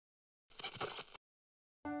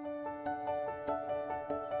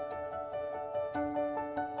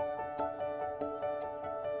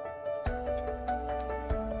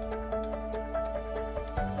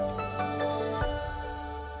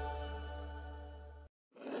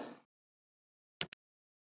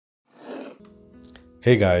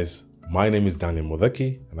Hey guys, my name is Daniel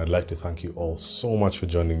Mutheki, and I'd like to thank you all so much for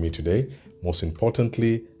joining me today. Most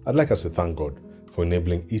importantly, I'd like us to thank God for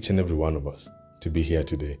enabling each and every one of us to be here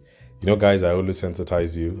today. You know, guys, I always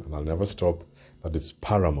sensitize you, and I'll never stop, that it's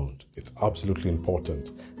paramount. It's absolutely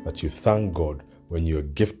important that you thank God when you are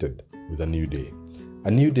gifted with a new day. A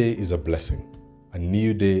new day is a blessing. A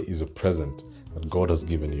new day is a present that God has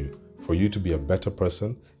given you for you to be a better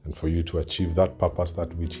person and for you to achieve that purpose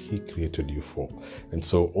that which He created you for. And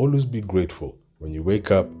so always be grateful when you wake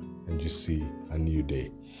up and you see a new day.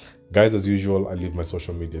 Guys, as usual, I leave my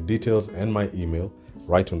social media details and my email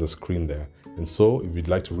right on the screen there. And so if you'd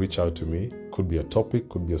like to reach out to me, could be a topic,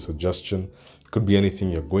 could be a suggestion, could be anything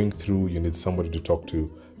you're going through, you need somebody to talk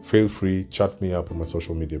to, feel free, chat me up on my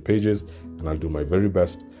social media pages, and I'll do my very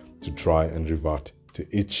best to try and revert to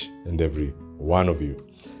each and every one of you.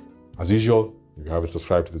 As usual, if you haven't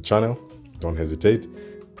subscribed to the channel, don't hesitate.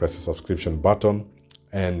 Press the subscription button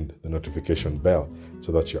and the notification bell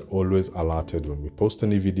so that you're always alerted when we post a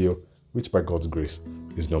new video, which by God's grace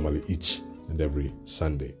is normally each and every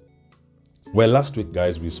Sunday. Well, last week,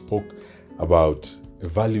 guys, we spoke about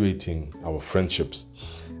evaluating our friendships.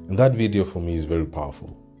 And that video for me is very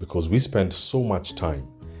powerful because we spend so much time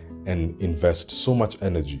and invest so much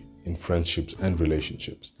energy in friendships and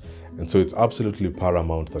relationships. And so it's absolutely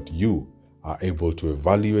paramount that you are able to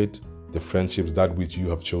evaluate the friendships that which you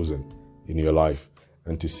have chosen in your life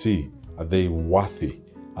and to see, are they worthy?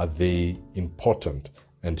 Are they important?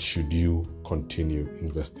 And should you continue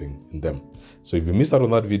investing in them? So if you missed out on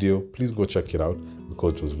that video, please go check it out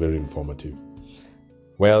because it was very informative.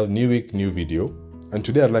 Well, new week, new video. And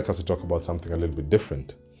today I'd like us to talk about something a little bit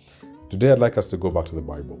different. Today I'd like us to go back to the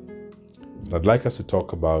Bible. And I'd like us to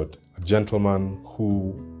talk about a gentleman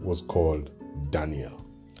who was called Daniel.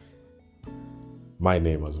 My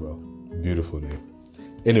name as well. Beautiful name.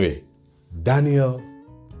 Anyway, Daniel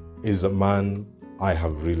is a man I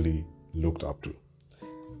have really looked up to.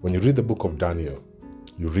 When you read the book of Daniel,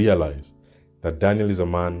 you realize that Daniel is a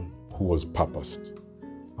man who was purposed,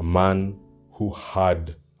 a man who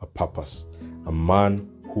had a purpose, a man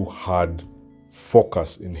who had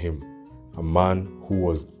focus in him, a man who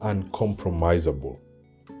was uncompromisable,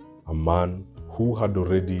 a man who had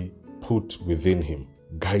already put within him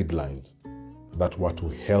guidelines that were to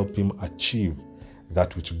help him achieve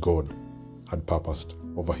that which God had purposed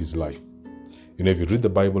over his life. You know, if you read the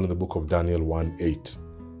Bible in the book of Daniel 1:8,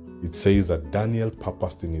 it says that Daniel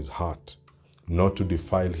purposed in his heart not to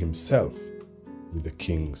defile himself with the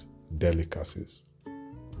king's delicacies.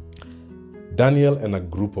 Daniel and a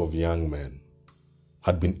group of young men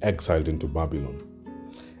had been exiled into Babylon.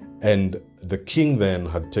 And the king then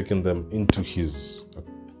had taken them into his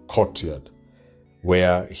courtyard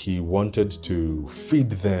where he wanted to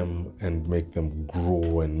feed them and make them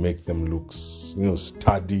grow and make them look,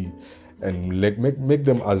 sturdy and make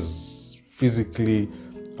them as physically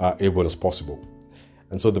able as possible.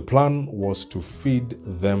 And so the plan was to feed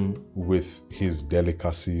them with his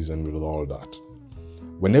delicacies and with all that.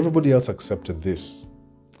 When everybody else accepted this,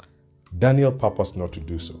 Daniel purposed not to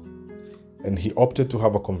do so. And he opted to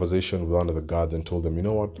have a conversation with one of the guards and told them, you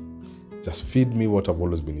know what? Just feed me what I've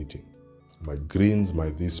always been eating. My greens, my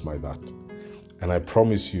this, my that. And I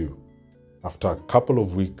promise you, after a couple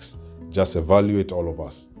of weeks, just evaluate all of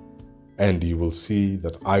us. And you will see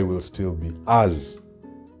that I will still be as,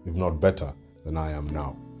 if not better, than I am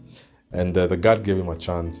now. And the guard gave him a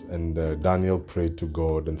chance, and Daniel prayed to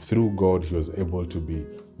God, and through God, he was able to be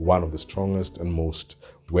one of the strongest and most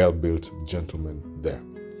well-built gentlemen there.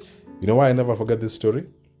 You know why I never forget this story?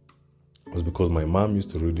 It was because my mom used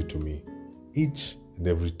to read it to me each and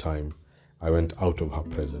every time I went out of her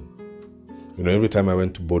presence. You know, every time I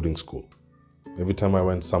went to boarding school, every time I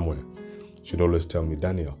went somewhere, she'd always tell me,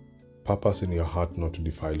 Daniel, purpose in your heart not to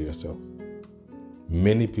defile yourself.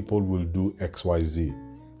 Many people will do XYZ,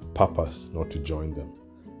 purpose not to join them.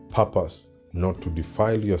 Purpose not to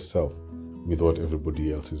defile yourself with what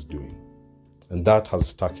everybody else is doing. And that has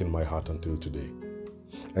stuck in my heart until today.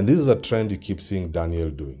 And this is a trend you keep seeing Daniel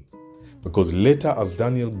doing. Because later, as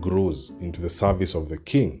Daniel grows into the service of the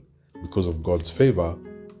king, because of God's favor,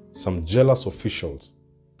 some jealous officials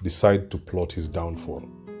decide to plot his downfall.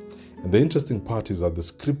 And the interesting part is that the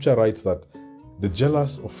scripture writes that the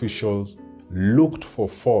jealous officials looked for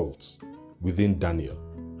faults within Daniel,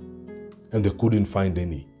 and they couldn't find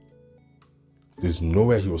any. There's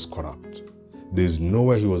nowhere he was corrupt. There's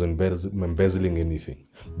nowhere he was embezzling anything.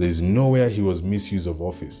 There's nowhere he was misuse of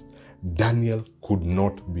office. Daniel could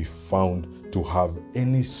not be found to have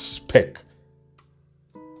any speck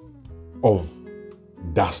of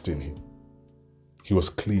dust in him. He was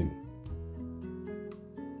clean.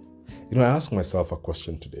 I ask myself a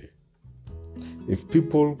question today. If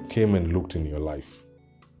people came and looked in your life,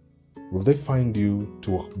 will they find you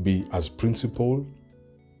to be as principled,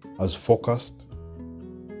 as focused,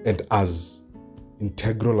 and as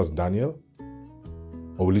integral as Daniel?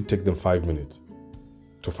 Or will it take them 5 minutes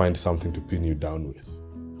to find something to pin you down with?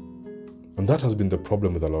 And that has been the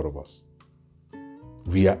problem with a lot of us.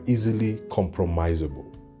 We are easily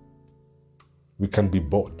compromisable. We can be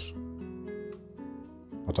bought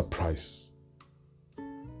at a price.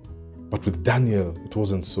 But with Daniel, it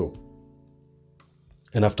wasn't so.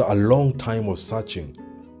 And after a long time of searching,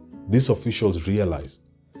 these officials realized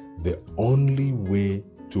the only way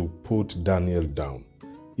to put Daniel down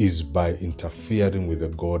is by interfering with the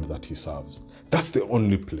God that he serves. That's the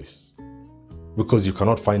only place. Because you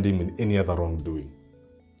cannot find him in any other wrongdoing.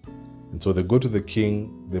 And so they go to the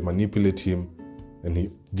king, they manipulate him, and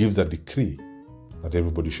he gives a decree that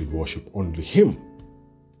everybody should worship only him.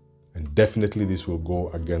 And definitely this will go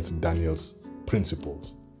against Daniel's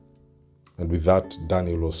principles. And with that,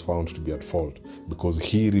 Daniel was found to be at fault because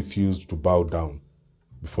he refused to bow down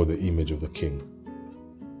before the image of the king.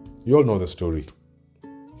 You all know the story.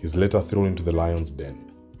 He's later thrown into the lion's den,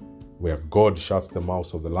 where God shuts the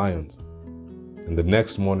mouths of the lions. And the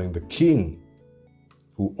next morning, the king,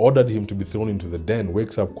 who ordered him to be thrown into the den,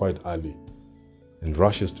 wakes up quite early and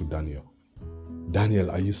rushes to Daniel. Daniel,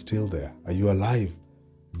 are you still there? Are you alive?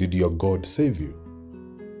 Did your God save you?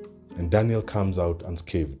 And Daniel comes out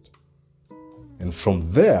unscathed. And from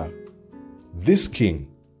there, this king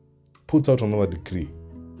puts out another decree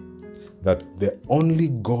that the only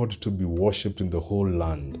God to be worshipped in the whole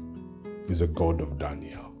land is a God of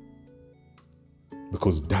Daniel.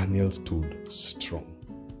 Because Daniel stood strong.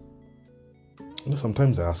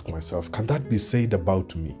 Sometimes I ask myself, can that be said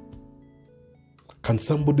about me? Can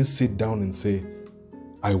somebody sit down and say,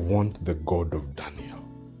 I want the God of Daniel?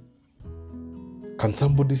 Can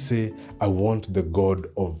somebody say, I want the God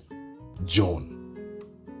of John?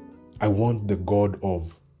 I want the God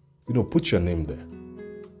of, put your name there.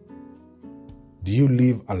 Do you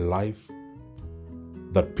live a life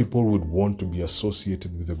that people would want to be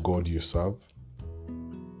associated with the God you serve?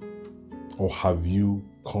 Or have you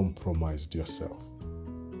compromised yourself?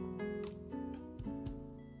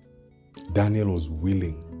 Daniel was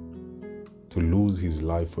willing to lose his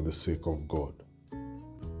life for the sake of God.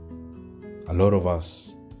 A lot of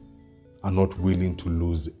us are not willing to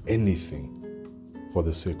lose anything for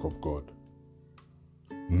the sake of God.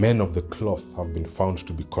 Men of the cloth have been found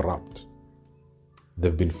to be corrupt.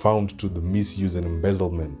 They've been found to the misuse and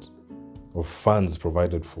embezzlement of funds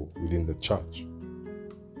provided for within the church.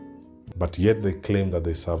 But yet they claim that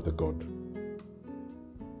they serve the God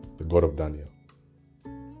of Daniel.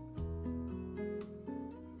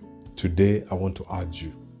 Today, I want to urge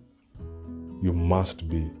you, you must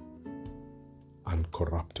be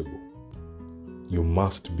uncorruptible. You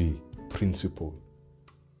must be principled.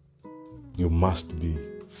 You must be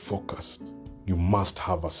focused. You must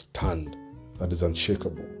have a stand that is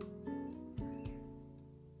unshakable.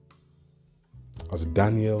 As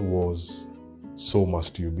Daniel was, so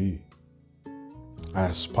must you be. I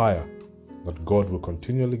aspire that God will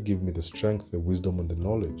continually give me the strength, the wisdom, and the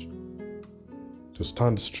knowledge to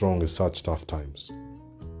stand strong in such tough times.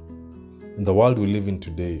 In the world we live in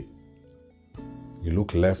today, you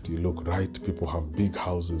look left, you look right, people have big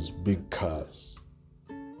houses, big cars,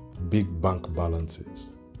 big bank balances.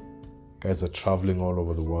 Guys are traveling all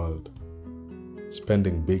over the world,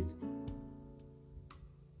 spending big.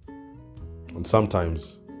 And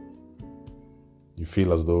sometimes you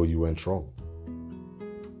feel as though you went wrong.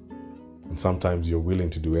 And sometimes you're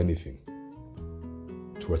willing to do anything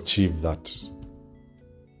to achieve that.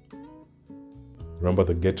 Remember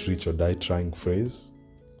the get rich or die trying phrase?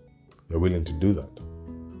 You're willing to do that.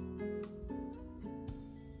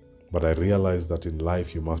 But I realize that in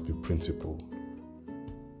life you must be principled.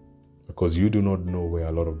 Because you do not know where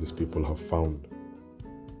a lot of these people have found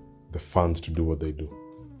the funds to do what they do.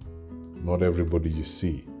 Not everybody you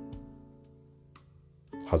see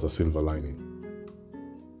has a silver lining.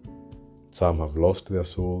 Some have lost their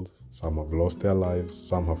souls, some have lost their lives,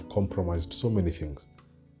 some have compromised so many things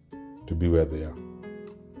to be where they are.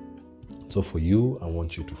 So for you, I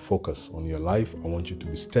want you to focus on your life. I want you to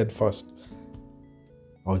be steadfast.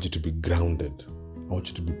 I want you to be grounded. I want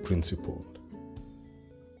you to be principled.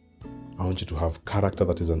 I want you to have character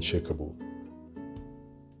that is unshakable.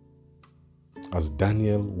 As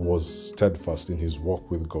Daniel was steadfast in his walk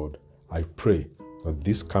with God, I pray that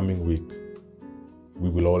this coming week, we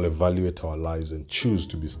will all evaluate our lives and choose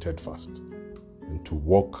to be steadfast and to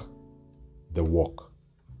walk the walk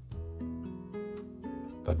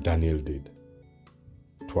that Daniel did,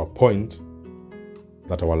 to a point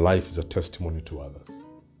that our life is a testimony to others.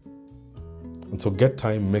 And so get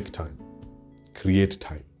time, make time, create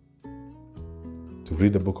time to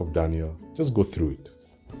read the book of Daniel. Just go through it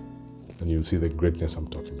and you'll see the greatness I'm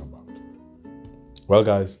talking about. Well,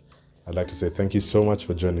 guys, I'd like to say thank you so much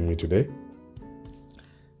for joining me today.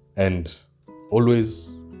 And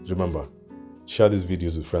always remember, share these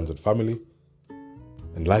videos with friends and family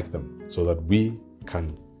and like them so that we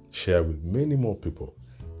can share with many more people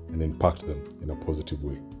and impact them in a positive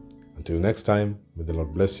way. Until next time, may the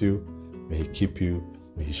Lord bless you, may He keep you,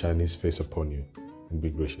 may He shine His face upon you and be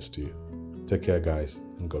gracious to you. Take care, guys,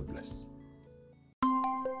 and God bless.